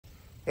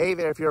Hey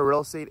there, if you're a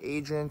real estate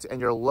agent and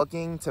you're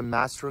looking to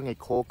mastering a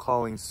cold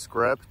calling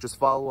script, just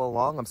follow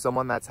along. I'm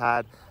someone that's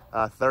had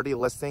 30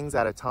 listings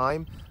at a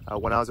time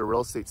when I was a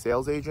real estate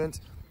sales agent.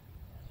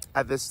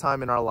 At this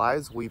time in our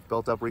lives, we've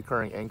built up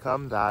recurring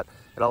income that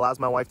it allows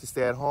my wife to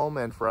stay at home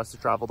and for us to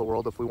travel the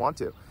world if we want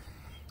to.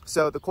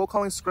 So the cold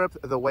calling script,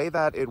 the way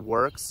that it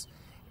works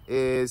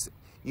is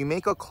you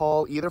make a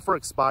call either for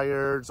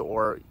expireds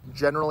or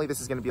generally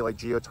this is going to be like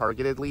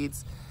geo-targeted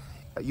leads.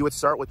 You would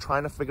start with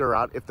trying to figure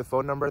out if the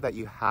phone number that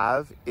you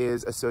have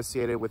is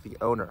associated with the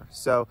owner.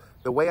 So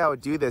the way I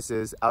would do this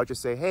is I would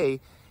just say, hey,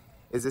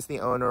 is this the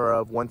owner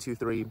of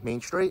 123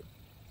 Main Street?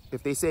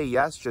 If they say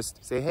yes,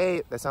 just say,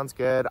 hey, that sounds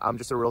good. I'm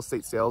just a real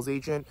estate sales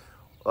agent.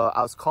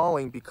 I was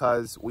calling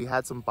because we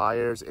had some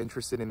buyers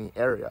interested in the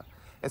area.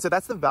 And so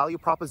that's the value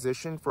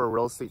proposition for a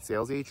real estate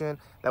sales agent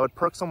that would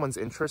perk someone's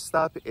interest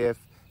up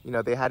if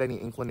they had any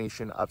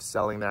inclination of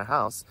selling their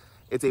house.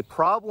 It's a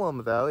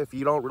problem though if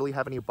you don't really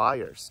have any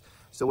buyers.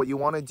 So what you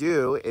want to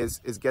do is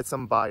get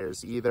some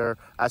buyers. Either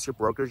ask your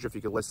brokerage if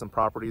you could list some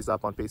properties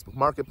up on Facebook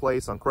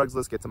Marketplace, on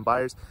Craigslist, get some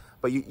buyers.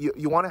 But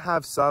you want to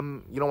have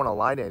some, you don't want to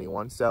lie to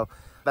anyone. So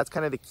that's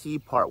kind of the key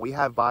part. We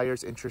have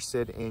buyers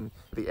interested in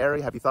the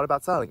area. Have you thought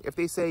about selling? If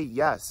they say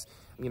yes,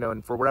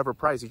 and for whatever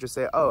price, you just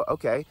say, oh,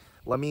 okay,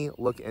 let me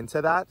look into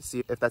that,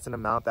 see if that's an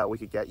amount that we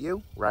could get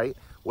you, right?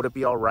 Would it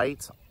be all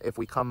right if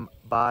we come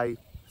by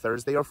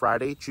Thursday or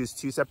Friday, choose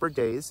 2 separate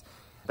days,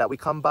 that we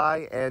come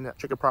by and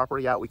check your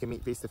property out, we can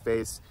meet face to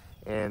face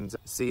and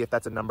see if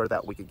that's a number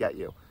that we could get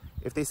you.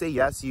 If they say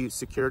yes, you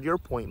secured your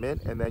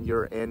appointment and then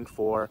you're in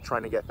for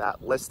trying to get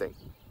that listing.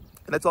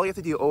 And that's all you have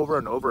to do over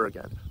and over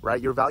again,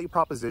 right? Your value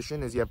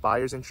proposition is you have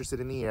buyers interested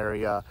in the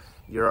area,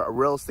 you're a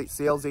real estate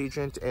sales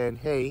agent, and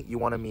hey, you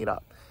want to meet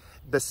up.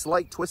 The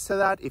slight twist to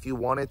that, if you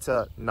wanted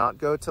to not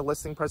go to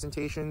listing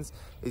presentations,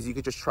 is you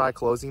could just try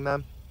closing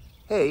them.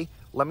 Hey,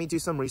 let me do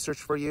some research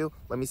for you.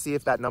 Let me see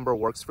if that number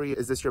works for you.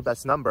 Is this your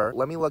best number?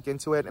 Let me look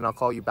into it and I'll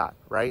call you back,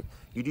 right?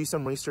 You do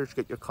some research,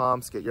 get your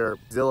comps, get your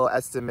Zillow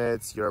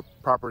estimates, your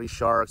property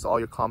sharks, all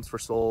your comps for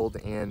sold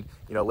and,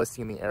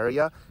 listing in the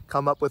area.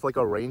 Come up with like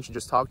a range and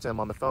just talk to them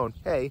on the phone.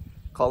 Hey,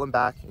 call them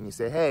back and you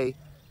say, hey,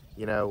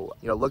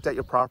 looked at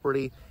your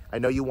property. I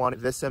know you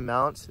wanted this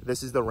amount.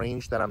 This is the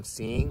range that I'm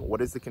seeing.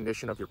 What is the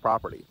condition of your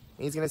property?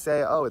 And he's going to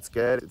say, oh, it's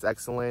good. It's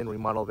excellent.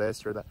 Remodel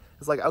this or that.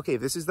 It's like, okay,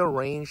 this is the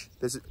range.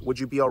 Would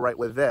you be all right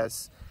with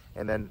this?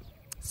 And then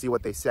see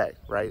what they say,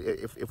 right?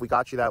 If we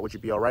got you that, would you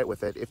be all right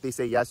with it? If they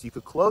say yes, you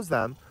could close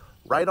them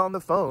right on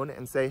the phone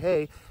and say,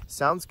 hey,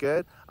 sounds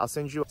good. I'll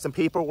send you some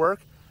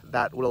paperwork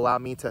that would allow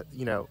me to,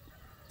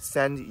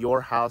 send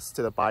your house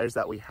to the buyers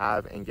that we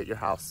have and get your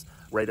house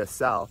ready to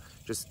sell.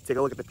 Just take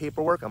a look at the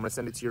paperwork. I'm going to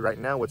send it to you right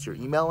now. What's your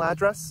email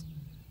address?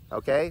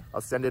 Okay,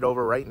 I'll send it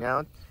over right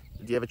now.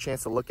 Do you have a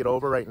chance to look it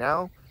over right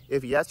now?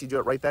 If yes, you do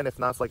it right then. If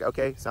not, it's like,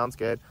 okay, sounds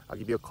good. I'll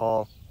give you a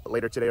call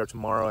later today or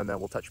tomorrow and then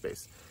we'll touch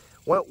base.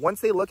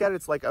 Once they look at it,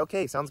 it's like,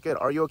 okay, sounds good.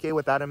 Are you okay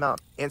with that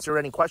amount? Answer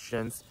any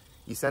questions.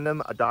 You send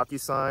them a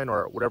DocuSign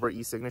or whatever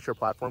e-signature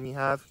platform you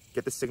have.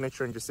 Get the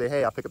signature and just say,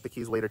 hey, I'll pick up the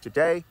keys later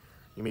today.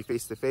 You meet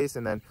face to face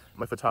and then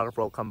my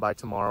photographer will come by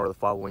tomorrow or the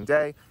following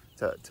day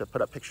to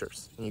put up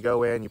pictures. And you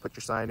go in, you put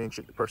your sign in,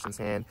 shake the person's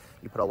hand,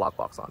 you put a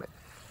lockbox on it.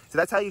 So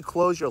that's how you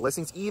close your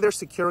listings, either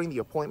securing the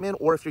appointment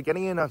or if you're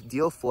getting enough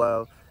deal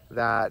flow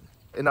that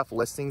enough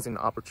listings and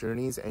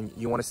opportunities and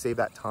you want to save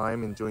that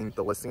time in doing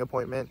the listing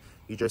appointment,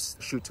 you just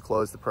shoot to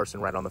close the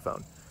person right on the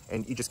phone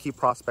and you just keep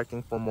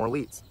prospecting for more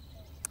leads.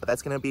 But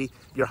that's going to be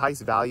your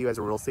highest value as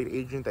a real estate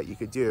agent that you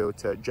could do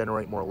to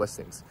generate more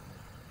listings.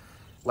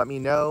 Let me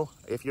know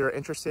if you're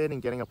interested in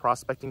getting a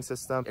prospecting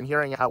system and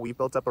hearing how we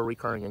built up a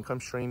recurring income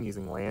stream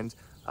using land.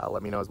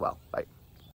 Let me know as well. Bye.